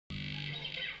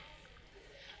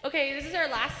Okay, this is our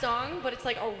last song, but it's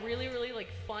like a really, really like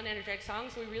fun, energetic song.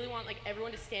 So we really want like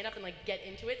everyone to stand up and like get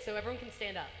into it. So everyone can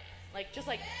stand up, like just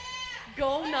like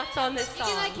go nuts on this song.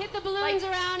 You can like hit the balloons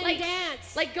around and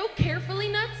dance. Like go carefully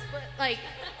nuts, but like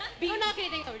don't knock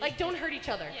anything over. Like don't hurt each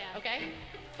other. Yeah. Okay.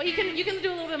 But you can do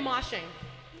a little bit of moshing.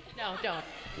 No, don't.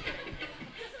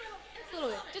 Just a little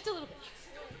bit. Just a little bit.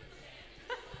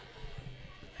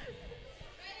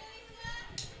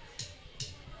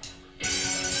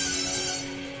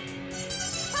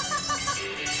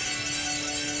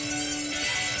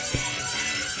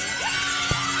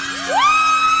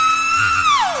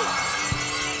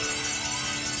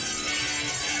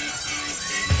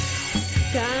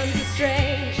 Times are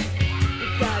strange.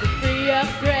 You got a free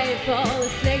upgrade for all the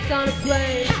snakes on a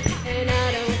plane, and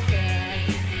I don't care.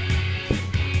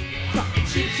 Fucking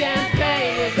cheap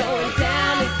champagne, we're going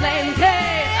down in flames.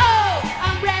 Hey, oh,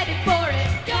 I'm ready for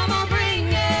it. Come on, bring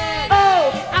it.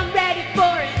 Oh, I'm ready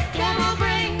for it. Come on,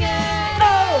 bring it.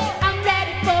 Oh, I'm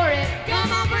ready for it. Come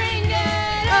on, bring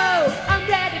it. Oh, I'm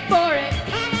ready for it.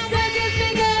 So kiss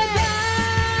me goodbye,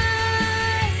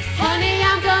 honey.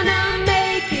 I'm gonna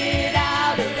make it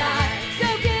out alive. So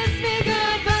kiss me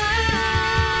goodbye.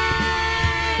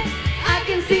 I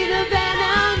can see the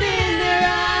venom in their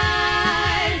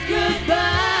eyes. Goodbye.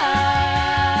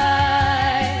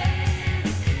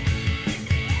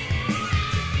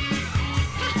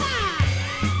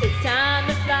 It's time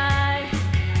to fly,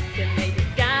 to make the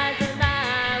skies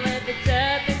alive with the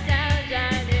turpentine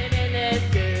shining in their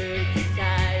suits and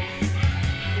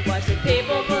ties. Watch the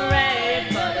people parade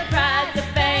for the prize of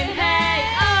fame. Hey,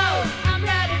 oh, I'm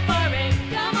ready for it.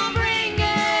 Come on, bring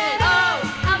it. Oh,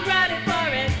 I'm ready for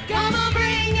it. Come on,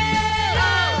 bring it.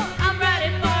 Oh, I'm ready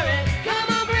for it. Come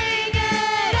on, bring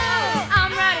it. Oh,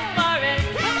 I'm ready for it.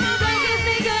 Come on, so kiss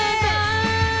me goodbye,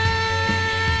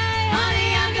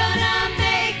 honey. I'm gonna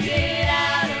make it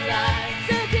out alive.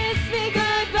 So kiss me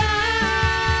goodbye.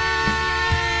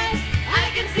 I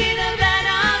can see the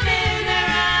venom in their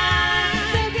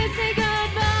eyes. So kiss me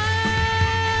goodbye,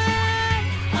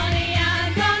 honey.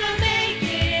 I'm gonna make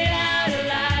it out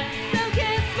alive. So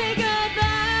kiss me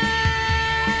goodbye.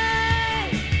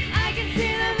 I can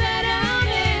see the venom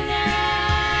in their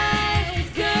eyes.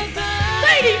 Goodbye.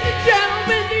 Ladies and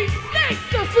gentlemen, these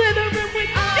snakes are slithering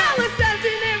with jealous as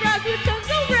in their eyes with tongues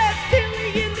so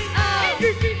reptilian.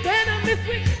 Industry venomous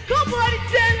with cold-blooded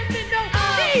gentlemen. No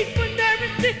need for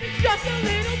nervousness, it's just a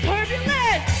little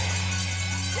turbulence.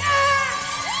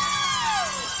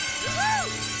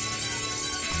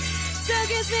 So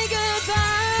kiss me goodbye,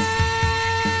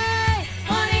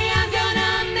 honey. I'm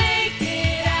gonna make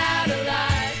it out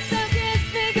alive. So kiss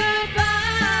me goodbye.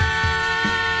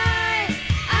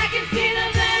 I can see the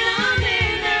venom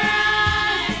in their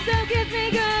eyes. So kiss me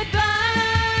goodbye,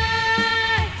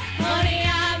 honey.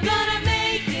 I'm gonna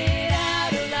make it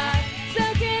out alive. So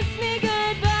kiss me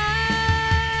goodbye.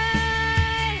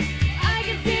 I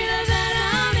can see the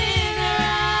venom in their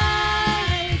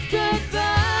eyes.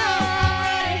 Goodbye.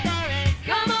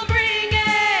 Come on, bring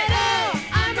it. Oh,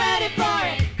 I'm ready for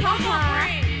it. Come on,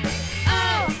 bring it.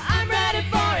 Oh, I'm ready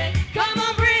for it. Come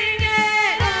on, bring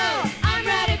it. Oh, I'm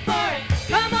ready for it.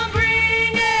 Come on,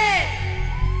 bring it.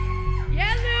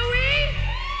 Yeah, Louie.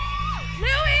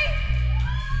 Louie.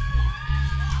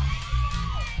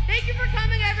 Thank you for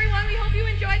coming, everyone. We hope you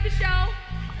enjoyed the show.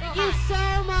 Thank you so